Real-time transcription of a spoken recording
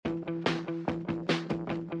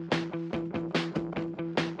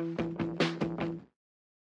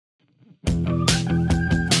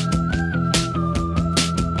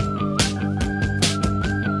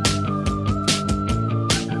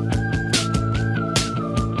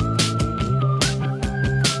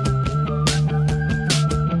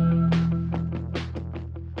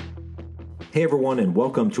Hey everyone, and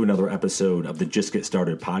welcome to another episode of the Just Get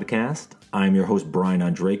Started podcast. I'm your host, Brian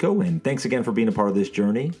Ondrako, and thanks again for being a part of this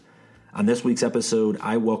journey. On this week's episode,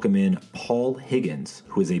 I welcome in Paul Higgins,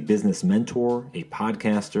 who is a business mentor, a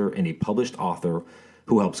podcaster, and a published author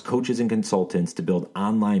who helps coaches and consultants to build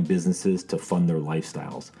online businesses to fund their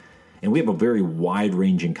lifestyles. And we have a very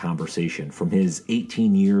wide-ranging conversation from his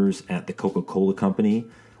 18 years at the Coca-Cola Company,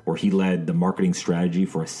 where he led the marketing strategy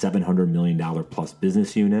for a $700 million plus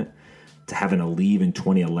business unit, to having to leave in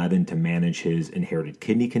 2011 to manage his inherited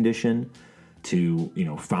kidney condition, to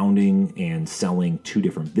founding and selling two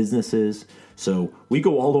different businesses. So we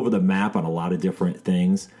go all over the map on a lot of different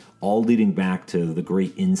things, all leading back to the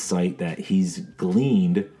great insight that he's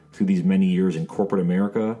gleaned through these many years in corporate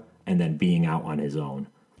America and then being out on his own.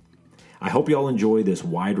 I hope you all enjoy this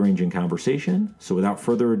wide-ranging conversation. So without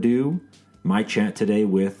further ado, my chat today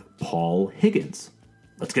with Paul Higgins.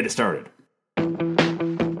 Let's get it started.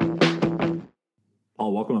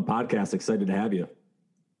 Paul, welcome to the podcast. Excited to have you.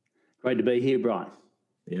 Great to be here, Brian.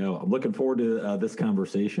 Yeah, I'm looking forward to this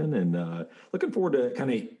conversation and looking forward to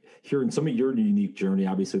kind of hearing some of your unique journey.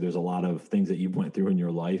 Obviously, there's a lot of things that you've went through in your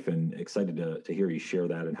life, and excited to hear you share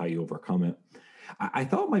that and how you overcome it. I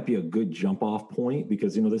thought it might be a good jump off point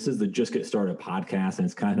because, this is the Just Get Started podcast, and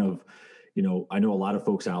it's kind of, I know a lot of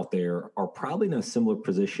folks out there are probably in a similar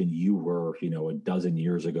position you were, a dozen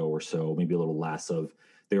years ago or so, maybe a little less of.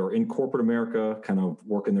 They're in corporate America, kind of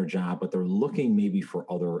working their job, but they're looking maybe for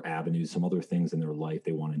other avenues, some other things in their life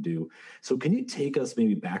they want to do. So can you take us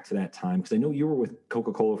maybe back to that time? Because I know you were with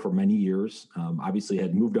Coca-Cola for many years, obviously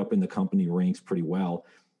had moved up in the company ranks pretty well.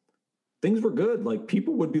 Things were good. Like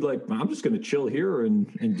people would be like, I'm just going to chill here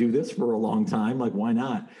and do this for a long time. Like, why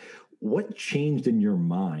not? What changed in your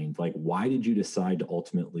mind? Like, why did you decide to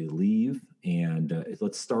ultimately leave? And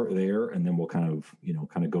let's start there, and then we'll kind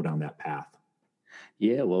of go down that path.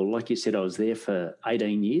 Yeah, well, like you said, I was there for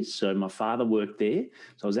 18 years. So my father worked there.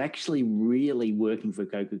 So I was actually really working for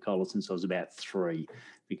Coca-Cola since I was about 3,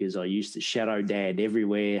 because I used to shadow Dad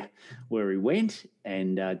everywhere where he went.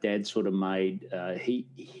 And Dad sort of made,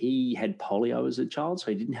 he had polio as a child, so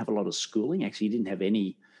he didn't have a lot of schooling. Actually, he didn't have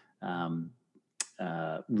any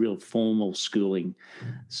real formal schooling.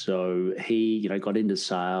 So he, got into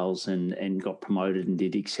sales and got promoted and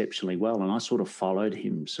did exceptionally well. And I sort of followed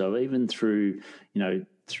him. So even through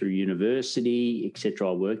university, et cetera,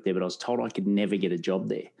 I worked there, but I was told I could never get a job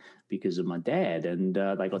there because of my dad. And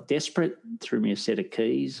they got desperate, threw me a set of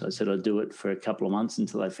keys. I said I'd do it for a couple of months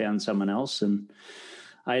until they found someone else. And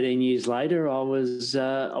 18 years later, I was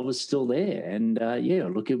still there. And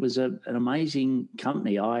look, it was an amazing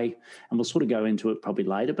company. And we'll sort of go into it probably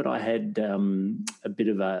later, but I had a bit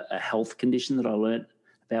of a health condition that I learnt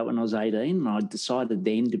about when I was 18. And I decided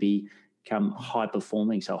then to become high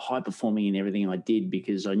performing. So high performing in everything I did,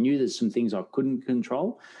 because I knew there's some things I couldn't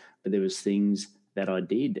control, but there was things that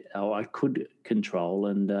I could control.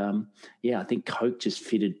 And I think Coke just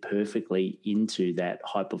fitted perfectly into that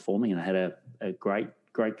high performing. And I had a great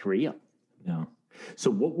career. Yeah.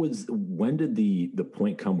 So when did the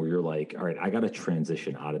point come where you're like, all right, I got to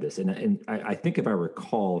transition out of this? And I think if I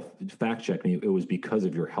recall, fact check me, it was because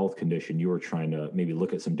of your health condition. You were trying to maybe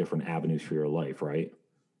look at some different avenues for your life, right?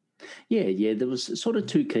 Yeah. There was sort of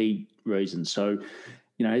 2 key reasons. So,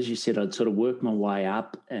 as you said, I'd sort of worked my way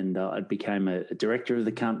up and I became a director of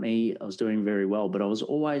the company. I was doing very well, but I was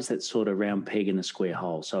always that sort of round peg in a square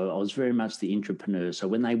hole. So I was very much the entrepreneur. So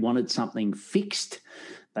when they wanted something fixed,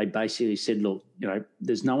 they basically said, look,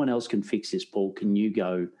 there's no one else can fix this, Paul. Can you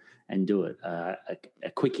go and do it? A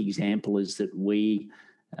quick example is that we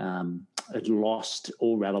had lost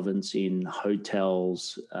all relevance in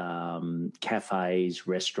hotels, cafes,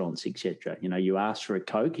 restaurants, etc. You asked for a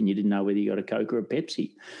Coke and you didn't know whether you got a Coke or a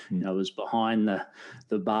Pepsi. It was behind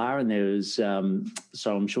the bar, and there was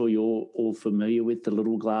so I'm sure you're all familiar with the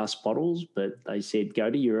little glass bottles, but they said go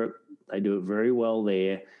to Europe. They do it very well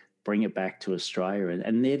there. Bring it back to Australia.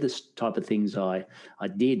 And they're the type of things I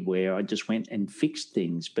did, where I just went and fixed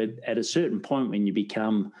things. But at a certain point when you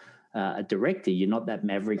become a director, you're not that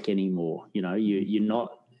maverick anymore. You're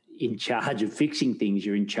not in charge of fixing things.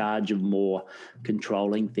 You're in charge of more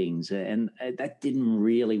controlling things. And that didn't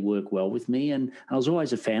really work well with me. And I was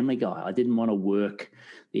always a family guy. I didn't want to work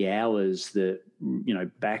the hours that,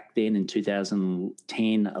 back then in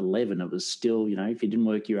 2010, 11, it was still, if you didn't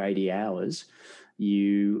work your 80 hours,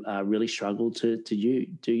 you really struggled to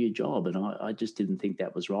do your job. And I just didn't think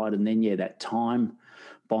that was right. And then, that time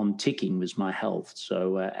bomb ticking was my health.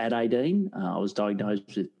 So at 18, I was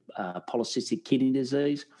diagnosed with polycystic kidney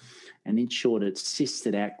disease. And in short, it's cysts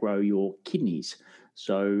that outgrow your kidneys.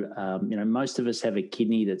 So, most of us have a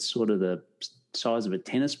kidney that's sort of the size of a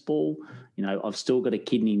tennis ball. I've still got a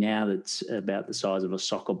kidney now that's about the size of a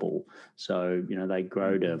soccer ball. So, they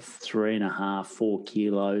grow to 3.5, 4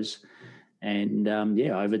 kilos. And,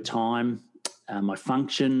 over time, my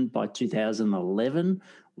function by 2011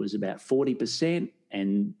 was about 40%.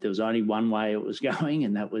 And there was only one way it was going,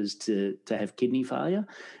 and that was to have kidney failure.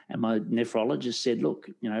 And my nephrologist said, look,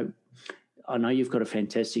 I know you've got a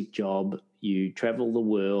fantastic job. You travel the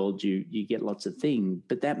world, you get lots of things,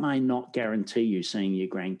 but that may not guarantee you seeing your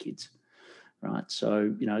grandkids, right?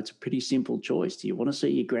 So, it's a pretty simple choice. Do you want to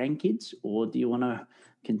see your grandkids, or do you want to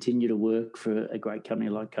continue to work for a great company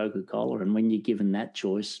like Coca-Cola? And when you're given that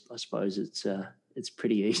choice, I suppose it's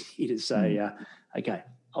pretty easy to say, okay,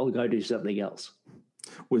 I'll go do something else.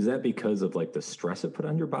 Was that because of like the stress it put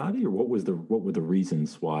on your body, or what were the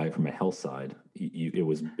reasons why, from a health side, it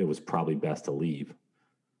was probably best to leave?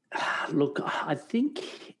 Look, I think,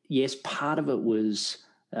 yes, part of it was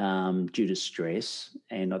due to stress.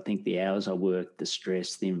 And I think the hours I worked, the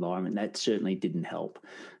stress, the environment, that certainly didn't help,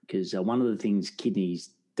 because one of the things kidneys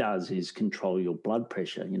does is control your blood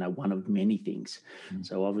pressure, one of many things.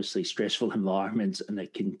 So obviously stressful environments and the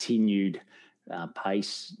continued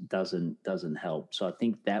pace doesn't help. So I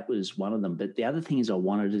think that was one of them. But the other thing is I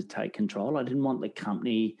wanted to take control. I didn't want the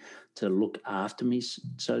company to look after me,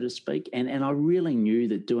 so to speak. And I really knew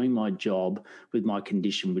that doing my job with my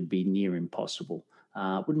condition would be near impossible.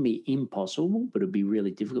 It wouldn't be impossible, but it'd be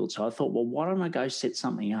really difficult. So I thought, well, why don't I go set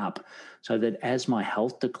something up so that as my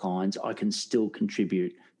health declines, I can still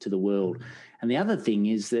contribute to the world. And the other thing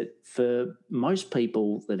is that for most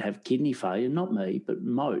people that have kidney failure, not me, but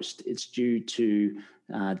most, it's due to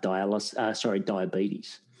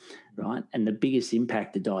diabetes, right? And the biggest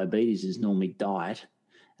impact of diabetes is normally diet,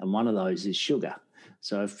 and one of those is sugar.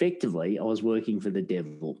 So effectively, I was working for the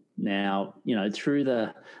devil. Now, through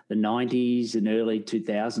the 90s and early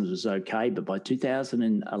 2000s was okay, but by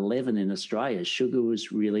 2011 in Australia, sugar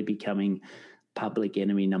was really becoming public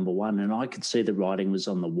enemy number one. And I could see the writing was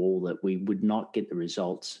on the wall that we would not get the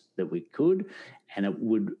results that we could, and it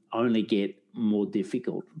would only get more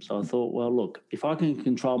difficult. So I thought, well, look, if I can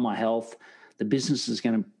control my health, the business is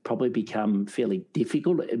going to probably become fairly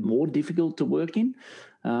difficult, more difficult to work in.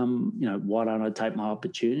 Why don't I take my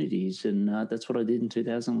opportunities? And that's what I did in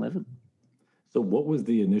 2011. So what was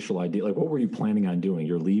the initial idea? Like, what were you planning on doing?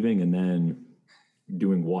 You're leaving and then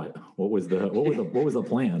doing what? What was the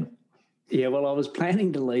plan? Yeah, well, I was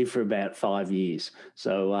planning to leave for about 5 years.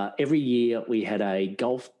 So every year we had a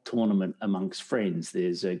golf tournament amongst friends.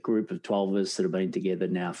 There's a group of 12 of us that have been together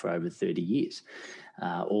now for over 30 years,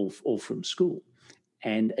 all from school.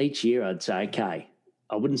 And each year I'd say, okay,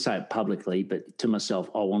 I wouldn't say it publicly, but to myself,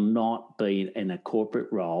 I will not be in a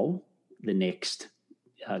corporate role the next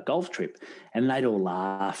golf trip. And they'd all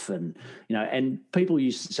laugh. And, and people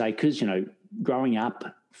used to say, because, growing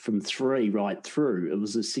up from 3 right through, it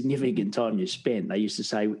was a significant time you spent. They used to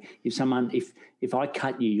say, if I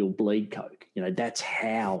cut you, you'll bleed Coke. That's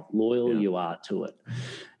how loyal you are to it.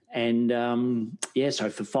 And, so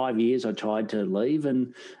for 5 years I tried to leave,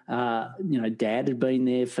 and, Dad had been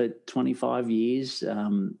there for 25 years.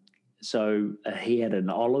 So he had an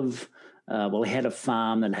olive, he had a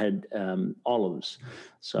farm that had olives.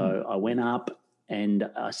 So I went up and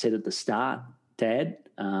I said at the start, Dad,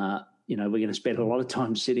 we're going to spend a lot of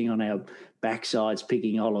time sitting on our backsides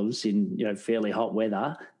picking olives in, fairly hot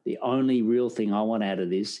weather. The only real thing I want out of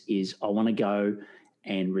this is I want to go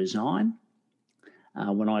and resign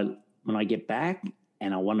when I get back,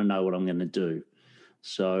 and I want to know what I'm going to do.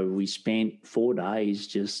 So we spent 4 days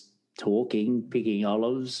just talking, picking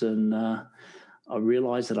olives, and I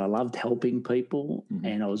realized that I loved helping people,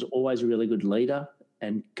 and I was always a really good leader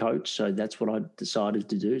and coach. So that's what I decided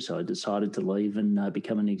to do. So I decided to leave and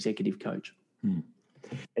become an executive coach. And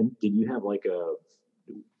did you have like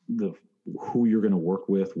who you're going to work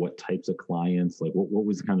with, what types of clients, like what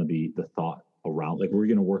was kind of the thought around, like, were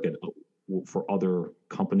you going to work for other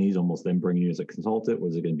companies, almost then bringing you as a consultant?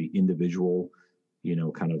 Was it going to be individual,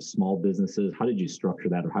 kind of small businesses? How did you structure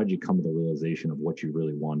that, or how did you come to the realization of what you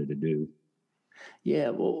really wanted to do? Yeah,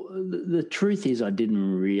 well, the truth is I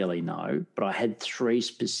didn't really know, but I had 3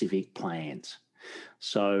 specific plans.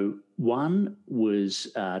 So one was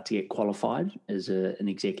to get qualified as an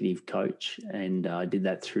executive coach, and I did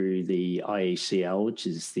that through the IECL, which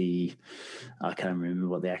is I can't remember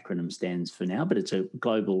what the acronym stands for now, but it's a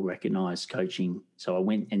global recognized coaching. So I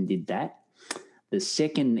went and did that. The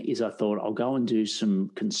second is I thought I'll go and do some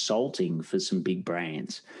consulting for some big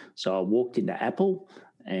brands. So I walked into Apple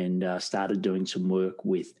and started doing some work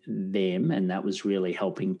with them, and that was really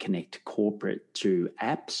helping connect corporate to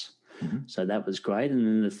apps. So that was great. And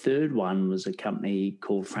then the third one was a company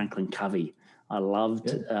called Franklin Covey. I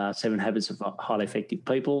loved 7 Habits of Highly Effective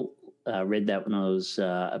People. Read that when I was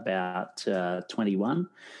about 21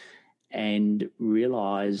 and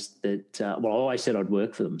realized that, I always said I'd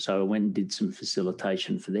work for them. So I went and did some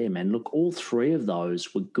facilitation for them. And look, all 3 of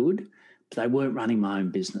those were good, but they weren't running my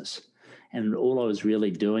own business. And all I was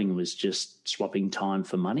really doing was just swapping time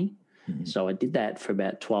for money. Mm-hmm. So I did that for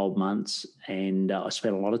about 12 months and I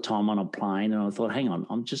spent a lot of time on a plane and I thought, hang on,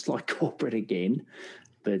 I'm just like corporate again,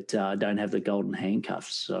 but I don't have the golden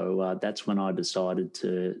handcuffs. So that's when I decided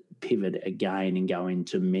to pivot again and go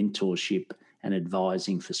into mentorship and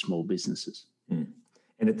advising for small businesses. Mm.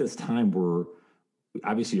 And at this time,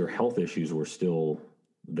 obviously your health issues were still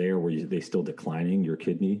there. Were they still declining, your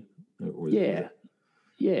kidney? Yeah.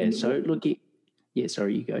 So look,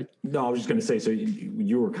 sorry, you go. No, I was just going to say, so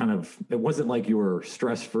you were kind of, it wasn't like you were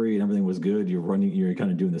stress-free and everything was good. You're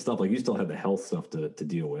kind of doing this stuff. Like you still had the health stuff to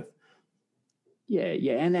deal with.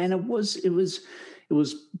 Yeah. And it was okay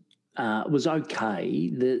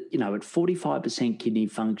that, at 45% kidney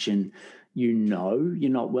function, you're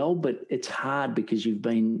not well, but it's hard because you've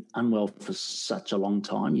been unwell for such a long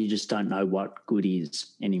time. You just don't know what good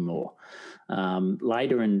is anymore.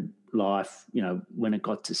 Later in life, when it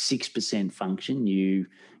got to 6% function,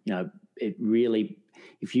 it really,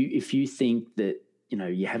 if you think that,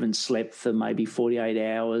 you haven't slept for maybe 48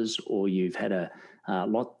 hours or you've had a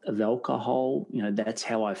lot of alcohol, that's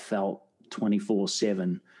how I felt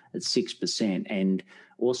 24/7 at 6%. And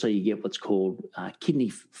also you get what's called kidney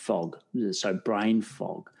fog, so brain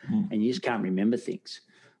fog, and you just can't remember things.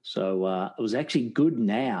 So it was actually good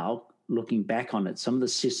now, looking back on it. Some of the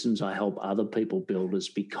systems I help other people build is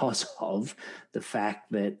because of the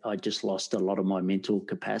fact that I just lost a lot of my mental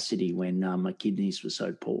capacity when my kidneys were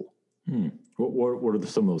so poor. What are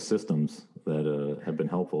some of those systems that have been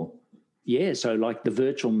helpful? Yeah, so like the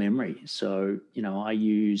virtual memory. So, I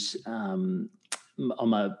use, I'm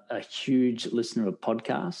a huge listener of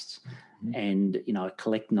podcasts and, I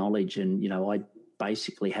collect knowledge and, I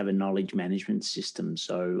basically have a knowledge management system.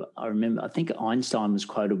 So I think Einstein was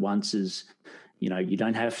quoted once as, you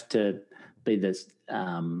don't have to be this,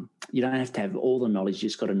 you don't have to have all the knowledge, you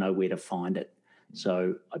just got to know where to find it.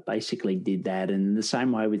 So I basically did that. And the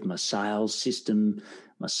same way with my sales system,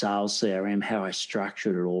 my sales CRM, how I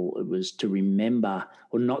structured it all, it was to remember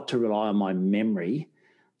or not to rely on my memory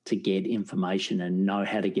to get information and know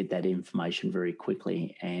how to get that information very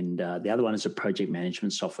quickly. And the other one is a project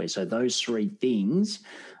management software. So those 3 things,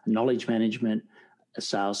 knowledge management, a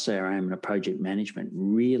sales CRM and a project management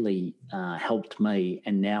really helped me.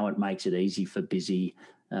 And now it makes it easy for busy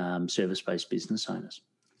service-based business owners.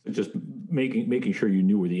 Just making sure you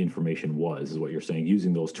knew where the information was is what you're saying,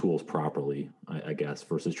 using those tools properly, I guess,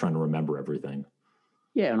 versus trying to remember everything.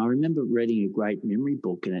 Yeah, and I remember reading a great memory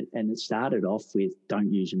book, and it started off with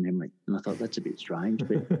 "Don't use your memory," and I thought that's a bit strange.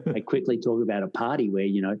 But they quickly talk about a party where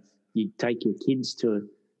you take your kids to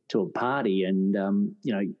a party, and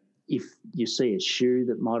if you see a shoe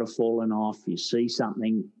that might have fallen off, you see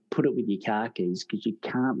something, put it with your car keys because you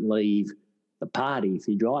can't leave the party if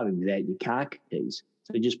you're driving without your car keys.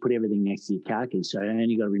 So just put everything next to your car keys. So I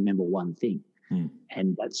only got to remember one thing,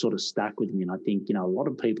 and that sort of stuck with me. And I think a lot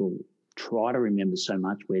of people try to remember so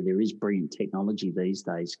much where there is brilliant technology these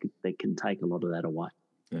days that can take a lot of that away.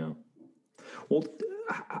 Yeah. Well,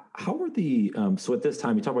 how are so at this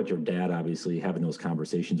time, you talk about your dad, obviously having those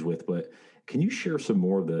conversations with, but can you share some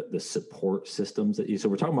more of the support systems so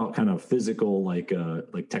we're talking about kind of physical, like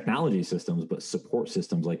technology systems, but support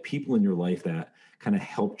systems, like people in your life that kind of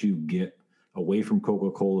helped you get away from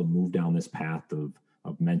Coca-Cola and move down this path of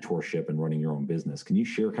mentorship and running your own business. Can you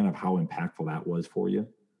share kind of how impactful that was for you?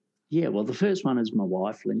 Yeah, well, the first one is my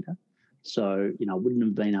wife, Linda. So, I wouldn't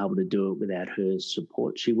have been able to do it without her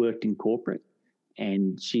support. She worked in corporate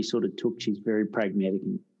and she's very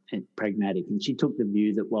pragmatic and she took the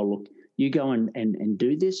view that, well, look, you go and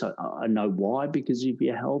do this. I know why, because of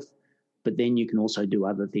your health, but then you can also do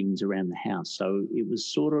other things around the house. So it was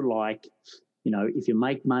sort of like, if you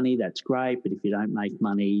make money, that's great. But if you don't make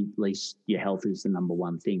money, at least your health is the number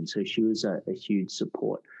one thing. So she was a huge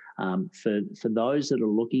support. For those that are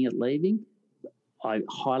looking at leaving, I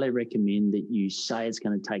highly recommend that you say it's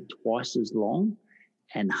going to take twice as long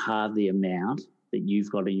and halve the amount that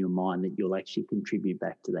you've got in your mind that you'll actually contribute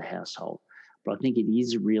back to the household. But I think it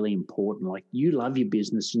is really important. Like, you love your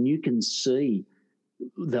business and you can see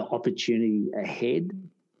the opportunity ahead.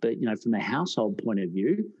 But, from a household point of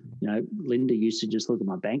view, Linda used to just look at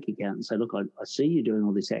my bank account and say, look, I see you doing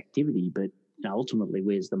all this activity, but ultimately,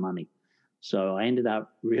 where's the money? So I ended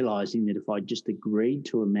up realizing that if I just agreed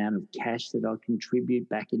to an amount of cash that I contribute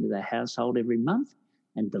back into the household every month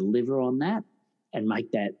and deliver on that, and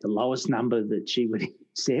make that the lowest number that she would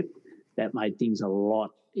accept, that made things a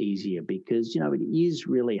lot easier, because, it is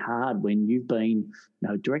really hard when you've been,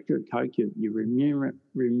 director at Coke, you're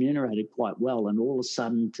remunerated quite well, and all of a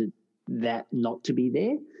sudden to that not to be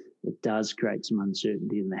there, it does create some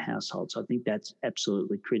uncertainty in the household. So I think that's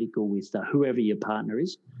absolutely critical with whoever your partner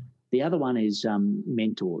is. The other one is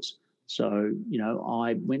mentors. So,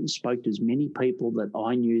 I went and spoke to as many people that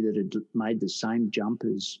I knew that had made the same jump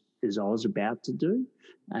as I was about to do,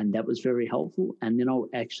 and that was very helpful. And then I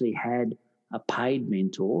actually had a paid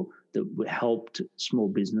mentor that helped small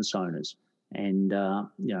business owners. And, and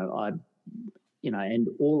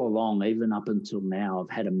all along, even up until now, I've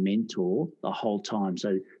had a mentor the whole time.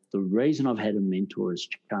 So the reason I've had a mentor has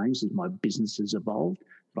changed as my business has evolved.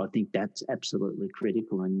 But I think that's absolutely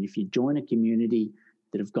critical. And if you join a community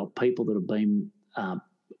that have got people that have been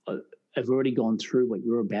have already gone through what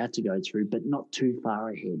you're about to go through, but not too far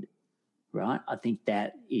ahead, right? I think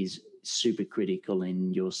that is super critical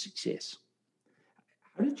in your success.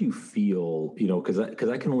 How did you feel, because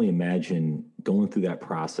I can only imagine going through that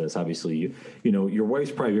process. Obviously, your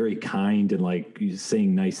wife's probably very kind and like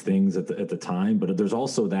saying nice things at the time, but there's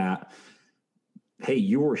also that, hey,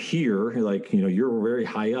 you were here, like, you're very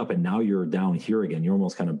high up and now you're down here again. You're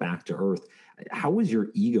almost kind of back to earth. How was your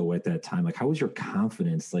ego at that time? Like, how was your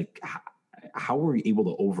confidence? Like, how were you able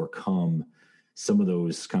to overcome some of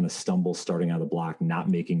those kind of stumbles starting out of the block, not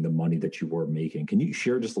making the money that you were making? Can you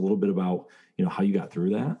share just a little bit about, how you got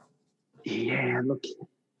through that? Yeah, look,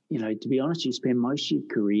 to be honest, you spend most of your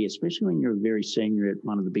career, especially when you're very senior at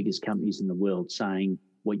one of the biggest companies in the world, saying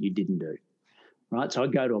what you didn't do. Right. So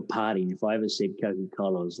I'd go to a party, and if I ever said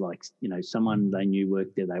Coca-Cola, it was like, someone they knew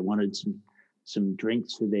worked there, they wanted some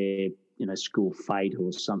drinks for their, school fete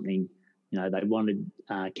or something. They wanted,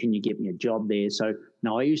 can you get me a job there? So,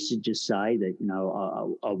 no, I used to just say that,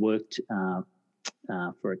 I worked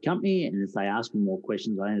for a company, and if they asked me more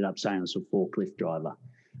questions, I ended up saying I was a forklift driver,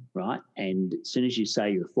 right? And as soon as you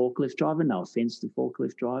say you're a forklift driver, no offense to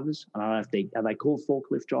forklift drivers, I don't know if are they called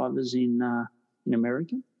forklift drivers in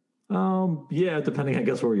America? Yeah, depending, I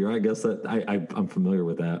guess, where you're. I guess that I'm familiar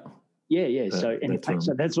with that. Yeah. So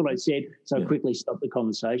that's what I said. So I quickly stopped the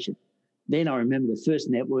conversation. Then I remember the first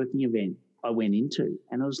networking event I went into,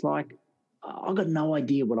 and I was like, I've got no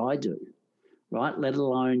idea what I do, right? Let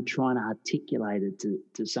alone trying to articulate it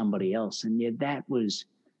to somebody else. And yeah, that was,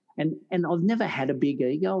 and I've never had a big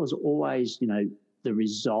ego. I was always, the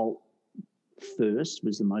result first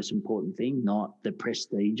was the most important thing, not the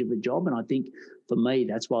prestige of a job. And I think for me,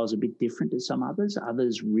 that's why I was a bit different to some others.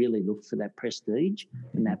 Others really looked for that prestige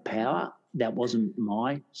and that power. That wasn't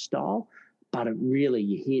my style, but it really,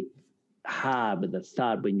 you hit hard with the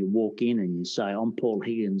thud when you walk in and you say, I'm Paul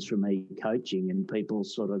Higgins from E-Coaching, and people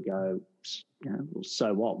sort of go, well,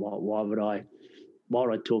 so what? Why would I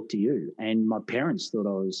talk to you? And my parents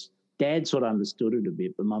thought Dad sort of understood it a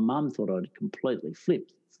bit, but my mum thought I'd completely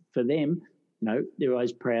flipped. For them, they're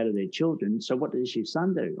always proud of their children. So what does your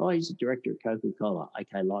son do? Oh, he's a director at Coca-Cola.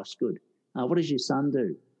 Okay, life's good. What does your son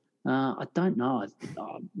do? I don't know. I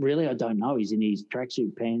don't know. He's in his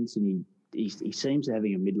tracksuit pants and he seems to be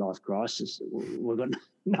having a midlife crisis. We've got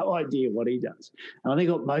no idea what he does. And I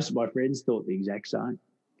think most of my friends thought the exact same.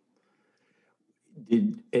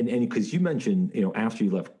 And because you mentioned, after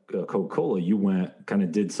you left Coca-Cola, you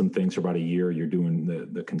did some things for about a year. You're doing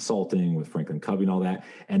the consulting with Franklin Covey and all that.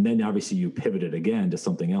 And then obviously you pivoted again to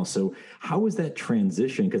something else. So how was that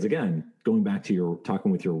transition? Because again, going back to your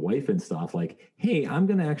talking with your wife and stuff, like, hey, I'm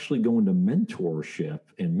going to actually go into mentorship.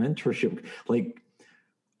 Like,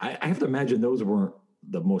 I have to imagine those weren't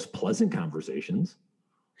the most pleasant conversations.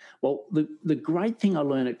 Well, the great thing I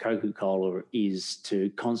learned at Coca-Cola is to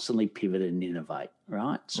constantly pivot and innovate,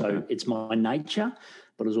 right? So It's my nature,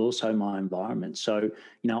 but it's also my environment. So,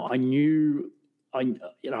 I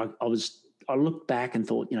looked back and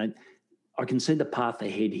thought, I can see the path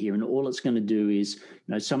ahead here, and all it's going to do is,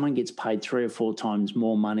 someone gets paid 3 or 4 times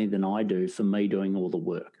more money than I do for me doing all the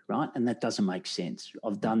work, right? And that doesn't make sense.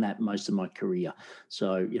 I've done that most of my career.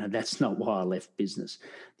 So, that's not why I left business.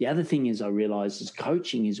 The other thing is I realized is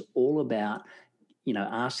coaching is all about,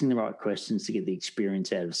 asking the right questions to get the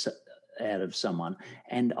experience out of someone.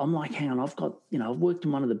 And I'm like, hang on, I've got, I've worked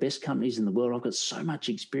in one of the best companies in the world. I've got so much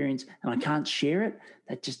experience and I can't share it.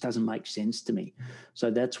 That just doesn't make sense to me.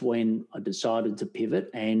 So that's when I decided to pivot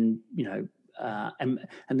and, I've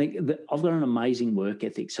got an amazing work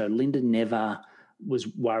ethic. So Linda never was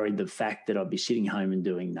worried the fact that I'd be sitting home and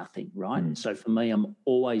doing nothing. Right. So for me, I'm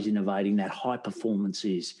always innovating. That high performance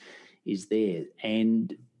is there.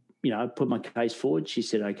 And I put my case forward. She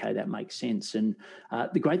said, okay, that makes sense. And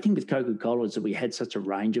the great thing with Coca-Cola is that we had such a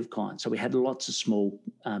range of clients. So we had lots of small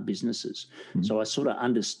businesses. Mm-hmm. So I sort of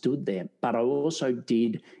understood that. But I also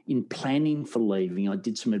did, in planning for leaving, I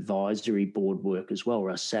did some advisory board work as well,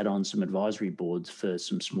 where I sat on some advisory boards for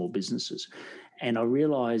some small businesses. And I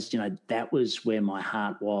realized, that was where my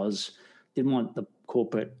heart was. Didn't want the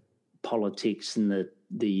corporate politics and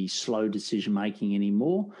the slow decision-making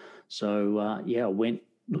anymore. So, I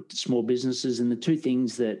looked at small businesses, and the two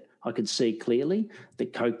things that I could see clearly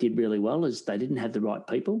that Coke did really well is they didn't have the right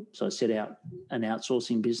people. So I set out an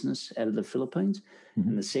outsourcing business out of the Philippines. Mm-hmm.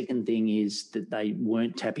 And the second thing is that they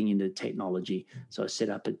weren't tapping into technology. So I set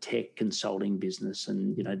up a tech consulting business,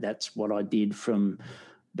 and, that's what I did from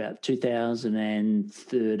about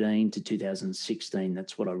 2013 to 2016.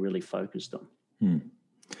 That's what I really focused on. Hmm.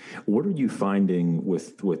 What are you finding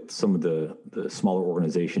with some of the smaller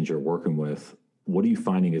organizations you're working with? What are you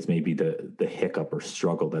finding is maybe the hiccup or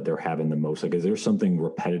struggle that they're having the most? Like, is there something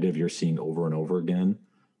repetitive you're seeing over and over again?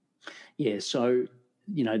 Yeah. So,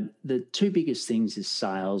 the two biggest things is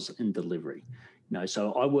sales and delivery.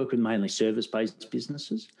 So I work with mainly service-based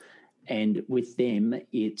businesses, and with them,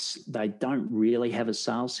 they don't really have a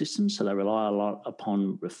sales system. So they rely a lot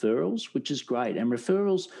upon referrals, which is great. And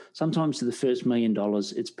referrals, sometimes to the first $1 million,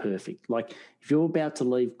 it's perfect. Like if you're about to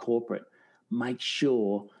leave corporate, make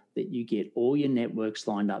sure that you get all your networks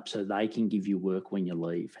lined up so they can give you work when you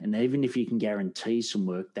leave. And even if you can guarantee some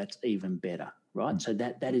work, that's even better, right? So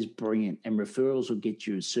that is brilliant. And referrals will get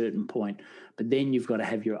you a certain point, but then you've got to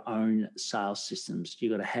have your own sales systems.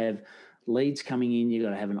 You've got to have leads coming in. You've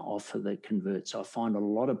got to have an offer that converts. So I find a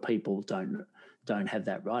lot of people don't have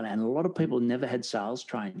that, right? And a lot of people never had sales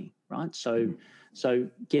training, right? So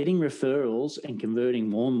getting referrals and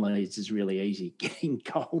converting warm leads is really easy. Getting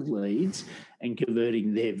cold leads and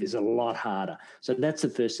converting them is a lot harder. So that's the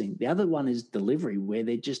first thing. The other one is delivery, where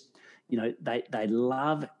they're just, they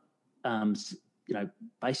love,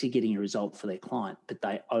 basically getting a result for their client, but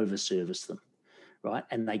they over-service them, right?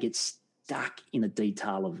 And they get stuck in the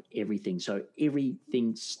detail of everything. So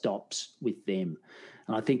everything stops with them.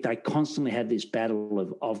 And I think they constantly have this battle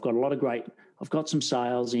of, I've got some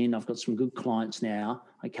sales in, I've got some good clients now.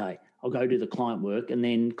 Okay, I'll go do the client work. And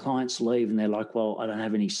then clients leave and they're like, well, I don't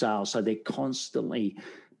have any sales. So they're constantly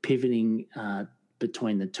pivoting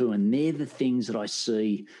between the two. And they're the things that I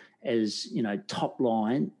see as, top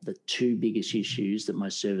line, the two biggest issues that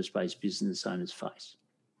most service-based business owners face.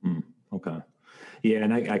 Okay. Yeah,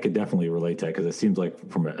 and I could definitely relate to that, because it seems like,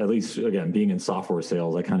 from at least, again, being in software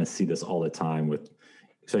sales, I kind of see this all the time with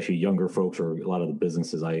especially younger folks, or a lot of the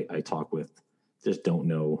businesses I talk with just don't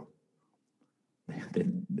know.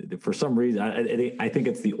 For some reason, I think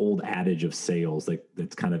it's the old adage of sales, like,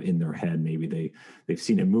 that's kind of in their head. Maybe they've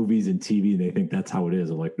seen it in movies and TV, and they think that's how it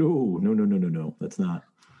is. I'm like, no, that's not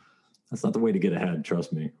the way to get ahead.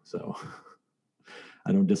 Trust me. So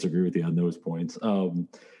I don't disagree with you on those points.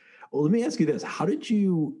 Well, let me ask you this: how did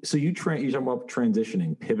you? So you're talking about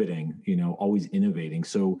transitioning, pivoting, always innovating.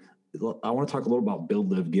 So I want to talk a little about Build,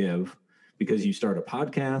 Live, Give, because you started a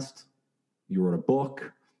podcast, you wrote a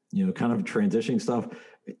book, kind of transitioning stuff.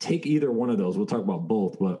 Take either one of those. We'll talk about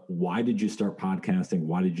both, but why did you start podcasting?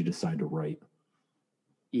 Why did you decide to write?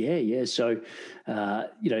 Yeah. So,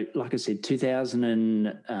 like I said,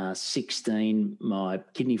 2016, my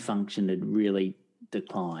kidney function had really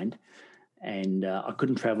declined, and I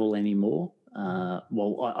couldn't travel anymore. I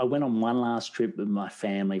went on one last trip with my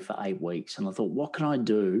family for 8 weeks, and I thought, what can I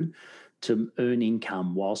do to earn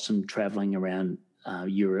income whilst I'm traveling around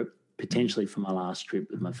Europe, potentially for my last trip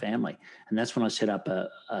with my family? And that's when I set up a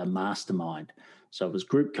mastermind. So it was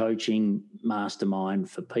group coaching mastermind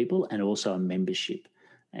for people, and also a membership.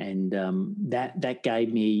 And that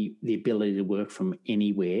gave me the ability to work from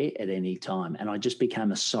anywhere at any time. And I just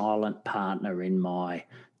became a silent partner in my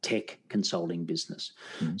tech consulting business.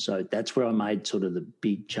 Mm-hmm. So that's where I made sort of the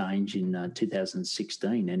big change in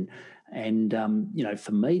 2016. And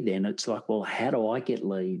for me then, it's like, well, how do I get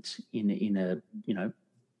leads into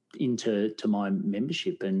my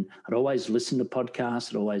membership? And I'd always listen to podcasts.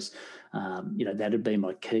 I'd always, that'd be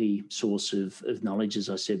my key source of knowledge, as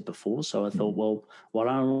I said before. So I thought, well, why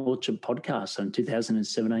don't I launch a podcast? So in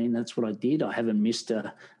 2017, that's what I did. I haven't missed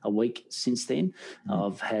a week since then.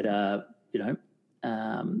 Mm-hmm.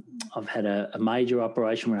 I've had a major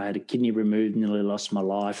operation where I had a kidney removed, nearly lost my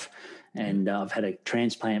life, and I've had a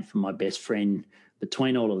transplant from my best friend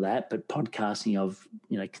between all of that. But podcasting, I've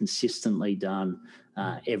consistently done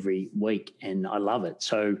every week, and I love it.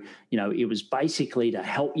 So it was basically to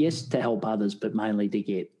help others, but mainly to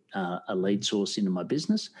get a lead source into my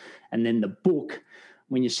business. And then the book,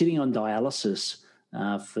 when you're sitting on dialysis,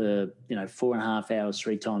 for 4.5 hours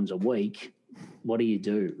 3 times a week, what do you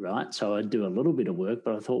do, right? So I do a little bit of work,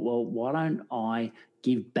 but I thought, well, why don't I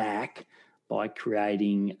give back by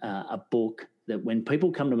creating a book that when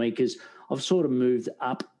people come to me, because I've sort of moved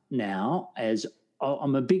up now, as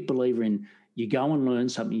I'm a big believer in, you go and learn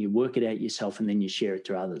something, you work it out yourself, and then you share it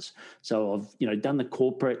to others. So I've done the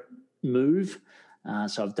corporate move.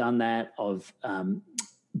 So I've done that. I've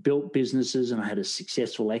built businesses, and I had a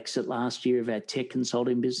successful exit last year of our tech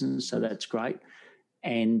consulting business. So that's great.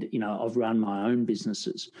 And, I've run my own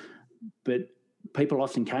businesses. But people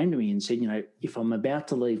often came to me and said, if I'm about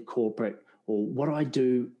to leave corporate, or what do I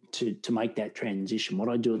do to make that transition? What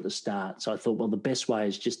do I do at the start? So I thought, well, the best way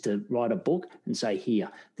is just to write a book and say, here,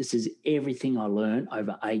 this is everything I learned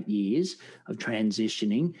over 8 years of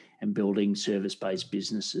transitioning and building service-based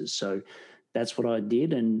businesses. So that's what I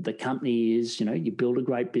did. And the company is, you build a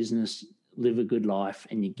great business, live a good life,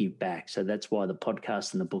 and you give back. So that's why the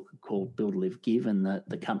podcast and the book are called Build, Live, Give, and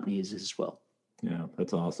the company is as well. Yeah,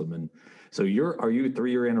 that's awesome. And so are you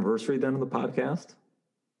 3-year anniversary then of the podcast?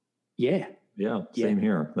 Yeah. Yeah, same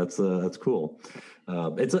here. That's cool.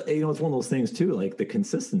 It's one of those things too, like the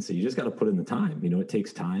consistency. You just got to put in the time. It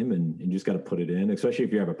takes time, and you just got to put it in. Especially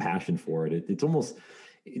if you have a passion for it.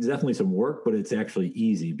 It's definitely some work, but it's actually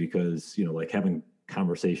easy because like having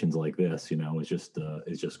conversations like this,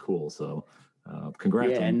 is just cool. So,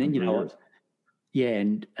 congrats. Yeah, and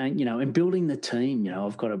then and building the team.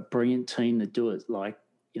 I've got a brilliant team that do it. Like,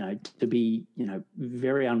 to be,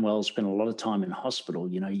 very unwell, spend a lot of time in hospital,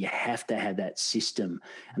 you have to have that system.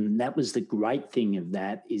 And that was the great thing of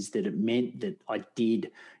that, is that it meant that I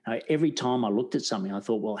did, every time I looked at something, I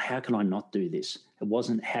thought, well, how can I not do this? It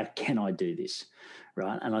wasn't, how can I do this?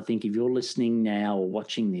 Right. And I think if you're listening now or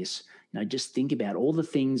watching this, just think about all the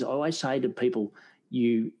things I always say to people,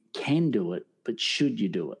 you can do it, but should you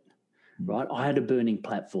do it? Right. I had a burning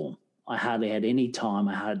platform. I hardly had any time.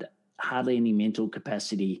 I had hardly any mental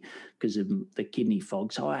capacity because of the kidney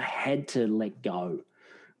fog. So I had to let go,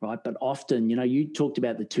 right? But often, you talked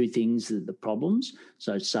about the two things, the problems,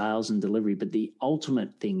 so sales and delivery, but the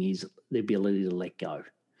ultimate thing is the ability to let go,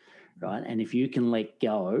 right? And if you can let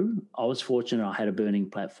go, I was fortunate I had a burning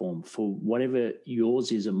platform. For whatever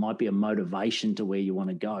yours is, it might be a motivation to where you want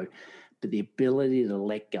to go. But the ability to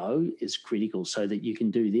let go is critical so that you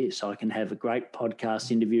can do this. I can have a great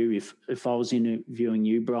podcast interview. If I was interviewing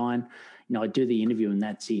you, Brian, I do the interview and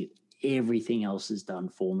that's it. Everything else is done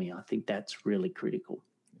for me. I think that's really critical.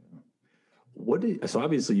 So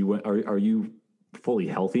obviously are you fully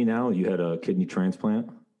healthy now? You had a kidney transplant?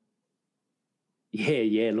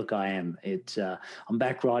 Yeah. Look, I am. I'm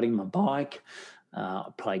back riding my bike.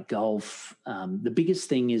 I play golf. The biggest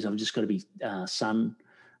thing is I've just got to be sun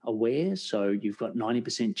aware. So you've got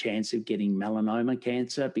 90% chance of getting melanoma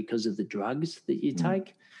cancer because of the drugs that you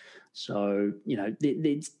take. So,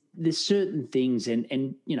 there's certain things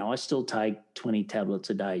and I still take 20 tablets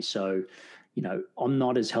a day. So, I'm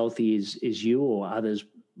not as healthy as you or others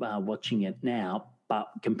watching it now, but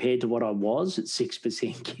compared to what I was at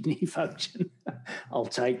 6% kidney function, I'll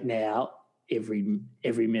take now every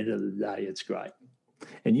minute of the day. It's great.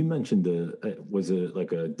 And you mentioned was it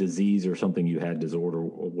like a disease or something you had, disorder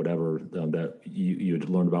or whatever that you had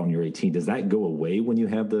learned about when you were 18? Does that go away when you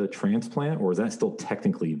have the transplant, or is that still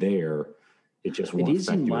technically there? It just won't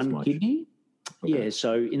affect you as much. Kidney. Okay. Yeah,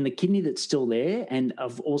 so in the kidney that's still there, and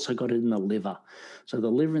I've also got it in the liver. So the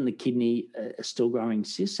liver and the kidney are still growing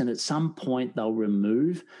cysts, and at some point they'll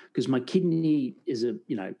remove, because my kidney is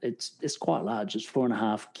it's quite large. It's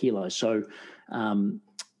 4.5 kilos. So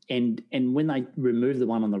and when they remove the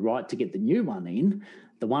one on the right to get the new one in,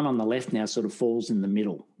 the one on the left now sort of falls in the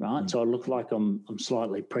middle, right? So I look like I'm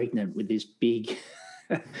slightly pregnant with this big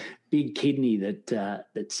big kidney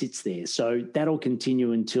that sits there. So that'll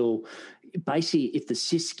continue until basically if the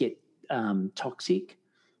cysts get toxic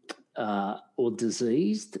or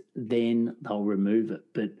diseased, then they'll remove it.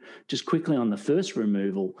 But just quickly on the first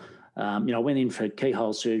removal, I went in for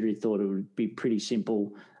keyhole surgery, thought it would be pretty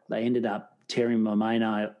simple. They ended up tearing my main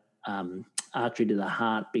artery to the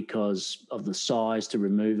heart because of the size to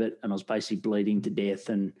remove it, and I was basically bleeding to death.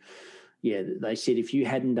 And yeah, they said if you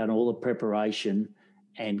hadn't done all the preparation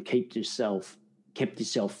and kept yourself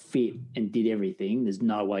fit and did everything, there's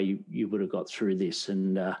no way you would have got through this.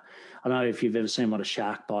 And I don't know if you've ever seen what a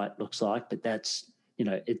shark bite looks like, but that's,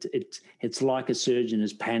 it's like a surgeon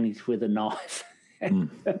has panicked with a knife and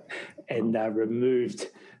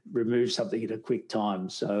removed something at a quick time.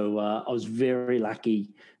 So I was very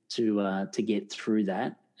lucky to get through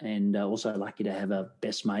that, and also lucky to have a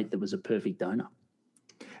best mate that was a perfect donor.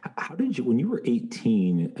 How did you, when you were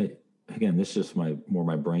 18, again, this is just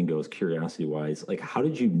my brain goes curiosity wise. Like, how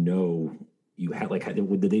did you know you had, like,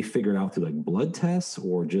 did they figure it out through like blood tests,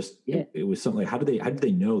 or just it was something like, how did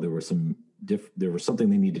they know there was there was something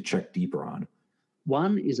they need to check deeper on?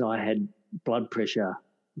 One is I had blood pressure,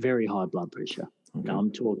 very high blood pressure. Okay. Now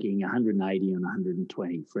I'm talking 180 and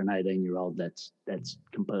 120 for an 18-year-old. That's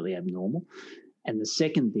completely abnormal. And the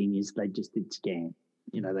second thing is they just did scan.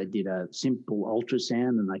 They did a simple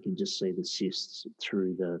ultrasound and they can just see the cysts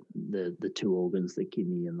through the two organs, the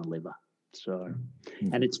kidney and the liver. So,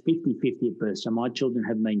 and it's 50-50 at birth. So my children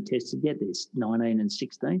haven't been tested yet. They're 19 and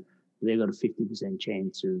 16. They've got a 50%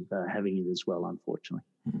 chance of having it as well, unfortunately.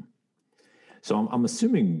 So I'm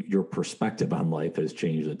assuming your perspective on life has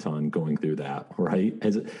changed a ton going through that, right?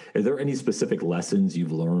 Is there any specific lessons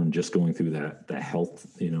you've learned just going through the health,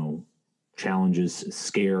 challenges,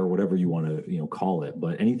 scare, whatever you want to, call it,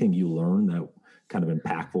 but anything you learned that kind of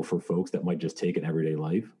impactful for folks that might just take in everyday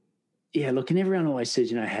life? Yeah, look, and everyone always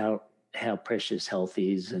says, how precious health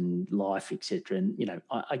is and life, etc. And,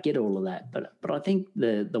 I get all of that. But I think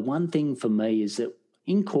the one thing for me is that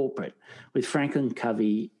in corporate with Franklin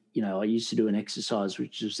Covey, I used to do an exercise,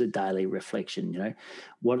 which was a daily reflection,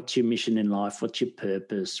 what's your mission in life? What's your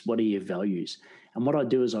purpose? What are your values? And what I'd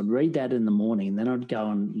do is I'd read that in the morning and then I'd go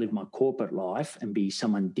and live my corporate life and be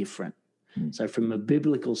someone different. So from a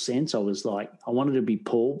biblical sense, I was like, I wanted to be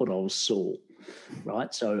Paul, but I was Saul,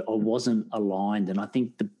 right? So I wasn't aligned. And I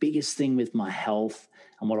think the biggest thing with my health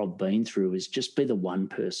and what I've been through is just be the one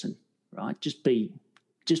person, right? Just be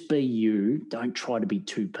you. Don't try to be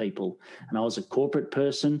two people. And I was a corporate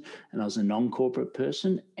person and I was a non-corporate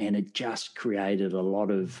person, and it just created a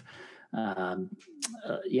lot of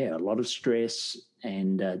stress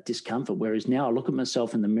and discomfort. Whereas now I look at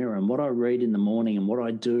myself in the mirror and what I read in the morning and what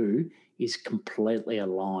I do is completely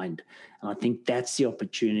aligned. And I think that's the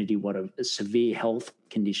opportunity what a severe health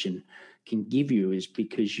condition can give you, is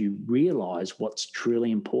because you realize what's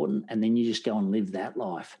truly important and then you just go and live that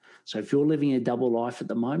life. So if you're living a double life at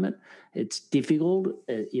the moment, it's difficult.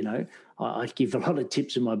 I give a lot of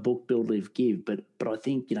tips in my book, Build, Live, Give, but I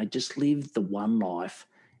think, just live the one life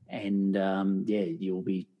and you'll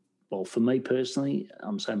be, well, for me personally,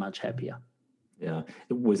 I'm so much happier. Yeah.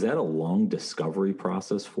 Was that a long discovery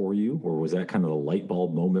process for you, or was that kind of a light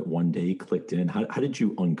bulb moment one day clicked in? How did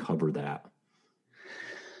you uncover that?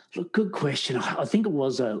 Look, good question. I think it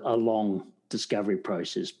was a long discovery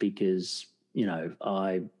process because,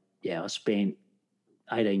 I spent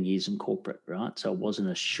 18 years in corporate, right? So it wasn't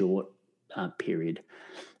a short period.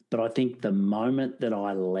 But I think the moment that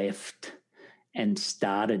I left and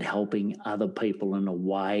started helping other people in a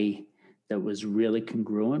way that was really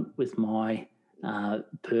congruent with my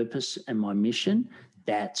purpose and my mission,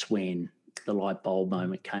 that's when the light bulb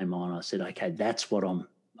moment came on. I said, okay, that's what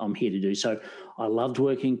I'm here to do. So I loved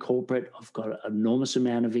working corporate. I've got an enormous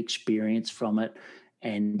amount of experience from it,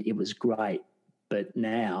 and it was great. But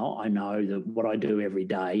now I know that what I do every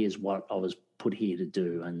day is what I was put here to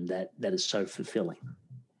do, and that is so fulfilling.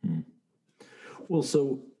 Well,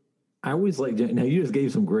 so I always like, now you just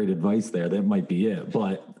gave some great advice there. That might be it,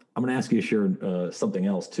 but I'm going to ask you to share something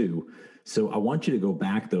else too. So I want you to go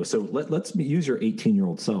back though. So let's use your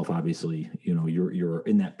 18-year-old self. Obviously, you're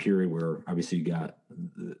in that period where obviously you got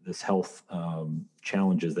this health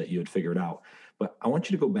challenges that you had figured out. But I want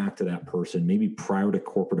you to go back to that person, maybe prior to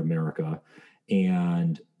corporate America,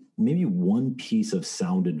 and maybe one piece of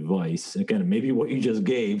sound advice. Again, maybe what you just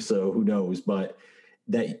gave. So who knows? But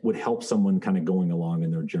that would help someone kind of going along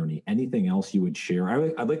in their journey. Anything else you would share?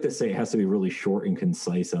 I'd like to say it has to be really short and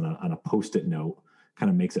concise on a Post-it note. Kind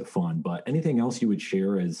of makes it fun. But anything else you would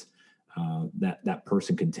share as that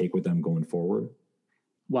person can take with them going forward?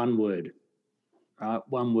 One word, right?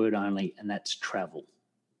 One word only, and that's travel,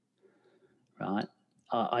 right?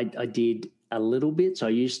 I did a little bit. So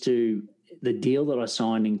the deal that I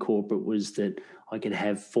signed in corporate was that I could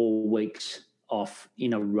have 4 weeks off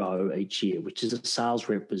in a row each year, which as a sales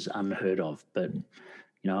rep was unheard of. But,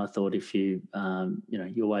 I thought if you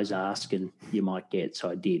always ask and you might get, so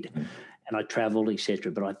I did. And I traveled, etc.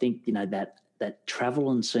 But I think, that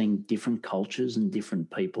travel and seeing different cultures and different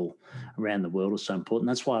people around the world is so important.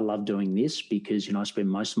 That's why I love doing this, because, I spend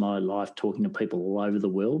most of my life talking to people all over the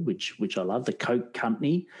world, which I love. The Coke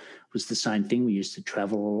company was the same thing. We used to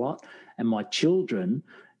travel a lot. And my children,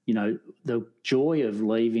 the joy of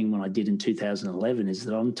leaving when I did in 2011 is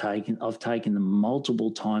that I've taken them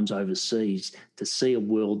multiple times overseas to see a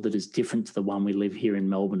world that is different to the one we live here in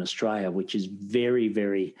Melbourne, Australia, which is very,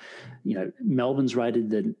 very, Melbourne's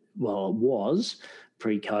rated it was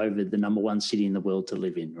pre-COVID the number 1 city in the world to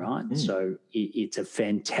live in, right? So it's a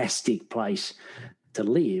fantastic place to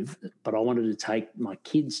live, but I wanted to take my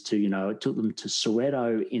kids to, I took them to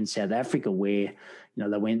Soweto in South Africa where,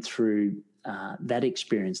 they went through that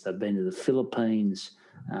experience. They've been to the Philippines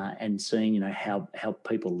and seeing, how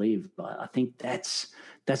people live. I think that's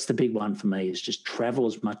the big one for me, is just travel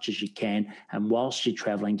as much as you can. And whilst you're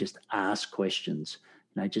traveling, just ask questions.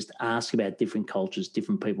 Just ask about different cultures,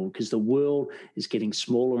 different people, because the world is getting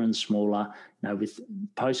smaller and smaller. With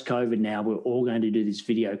post-COVID now, we're all going to do this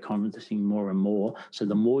video conferencing more and more. So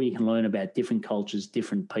the more you can learn about different cultures,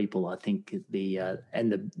 different people, I think the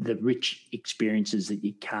rich experiences that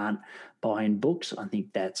you can't buy in books, I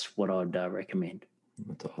think that's what I'd recommend.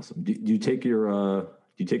 That's awesome. Do you take your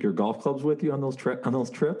golf clubs with you on those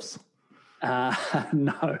trips?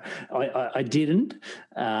 No, I didn't.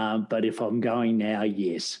 But if I'm going now,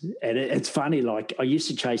 yes. And it's funny, like I used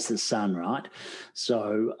to chase the sun, right?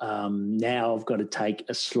 So now I've got to take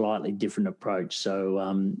a slightly different approach. So,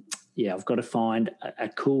 I've got to find a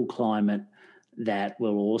cool climate that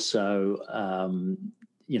will also,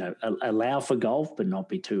 allow for golf, but not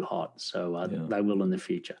be too hot. So they will in the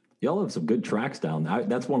future. Y'all have some good tracks down.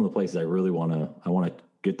 That's one of the places I really want to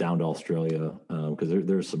get down to Australia because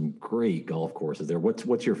there's some great golf courses there.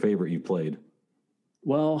 What's your favorite you played?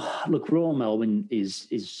 Well, look, Royal Melbourne is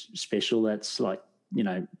special. That's like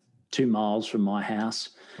 2 miles from my house,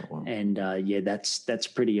 wow. And that's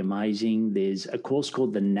pretty amazing. There's a course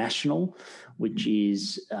called the National, which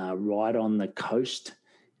is right on the coast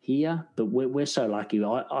here, but we're so lucky.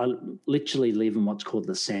 I literally live in what's called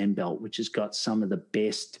the Sandbelt, which has got some of the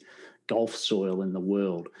best golf soil in the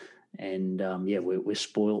world. And we're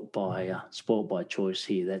spoilt by choice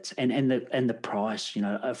here. That's and the price.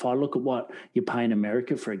 If I look at what you pay in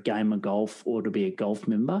America for a game of golf or to be a golf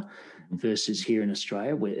member versus here in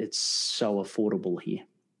Australia, where it's so affordable here.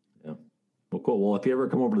 Yeah. Well, cool. Well, if you ever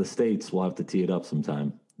come over to the States, we'll have to tee it up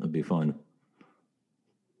sometime. That'd be fun.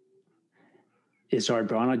 Yeah, sorry,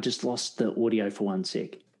 Brian, I just lost the audio for 1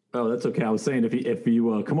 sec. Oh, that's okay. I was saying if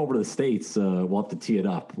you come over to the States, we'll have to tee it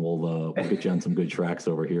up. We'll get you on some good tracks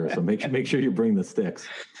over here. So make sure you bring the sticks.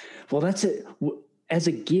 Well, that's it. As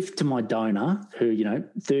a gift to my donor, who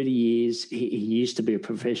 30 years, he used to be a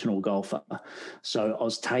professional golfer. So I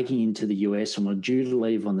was taking him to the US, and we're due to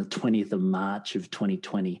leave on the 20th of March of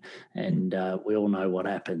 2020, and we all know what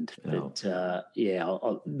happened. Oh. But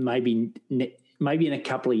I'll maybe in a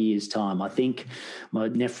couple of years' time. I think my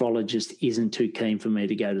nephrologist isn't too keen for me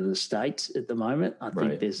to go to the States at the moment. I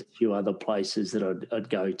think there's a few other places that I'd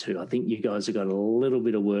go to. I think you guys have got a little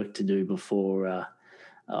bit of work to do before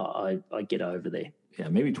I get over there. Yeah,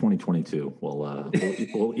 maybe 2022.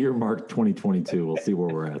 We'll earmark 2022. We'll see where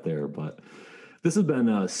we're at there. But this has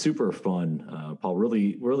been super fun, Paul.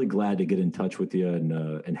 Really, really glad to get in touch with you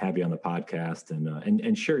and have you on the podcast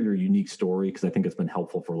and share your unique story, because I think it's been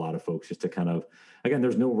helpful for a lot of folks just to kind of, again,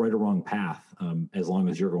 there's no right or wrong path as long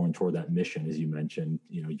as you're going toward that mission, as you mentioned.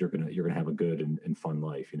 You're gonna have a good and fun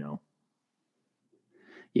life.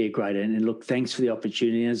 Yeah, great. And look, thanks for the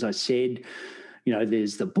opportunity. As I said,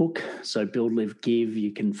 there's the book, so Build, Live, Give.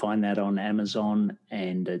 You can find that on Amazon,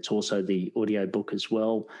 and it's also the audio book as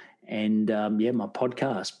well. And my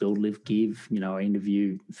podcast, Build, Live, Give. I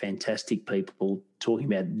interview fantastic people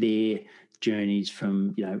talking about their journeys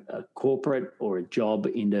from a corporate or a job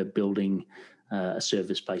into building a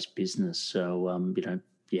service-based business. So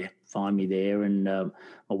find me there, and my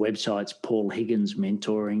website's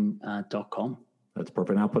paulhigginsmentoring.com. That's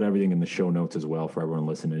perfect. And I'll put everything in the show notes as well for everyone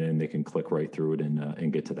listening in. They can click right through it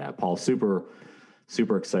and get to that. Paul, super,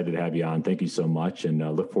 super excited to have you on. Thank you so much, and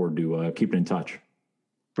look forward to keeping in touch.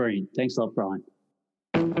 Brilliant. Thanks a lot, Brian.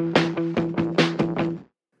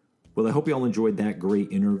 Well, I hope you all enjoyed that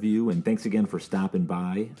great interview, and thanks again for stopping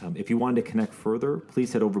by. If you wanted to connect further,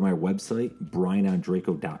 please head over to my website,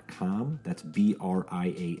 brianondrako.com. That's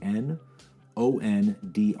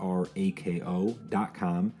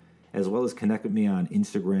BrianOndrako.com, as well as connect with me on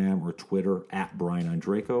Instagram or Twitter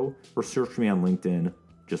 @BrianOndrako, or search for me on LinkedIn,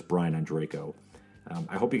 just Brian Ondrako.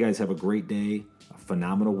 I hope you guys have a great day, a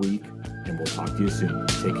phenomenal week, and we'll talk to you soon.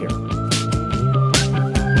 Take care.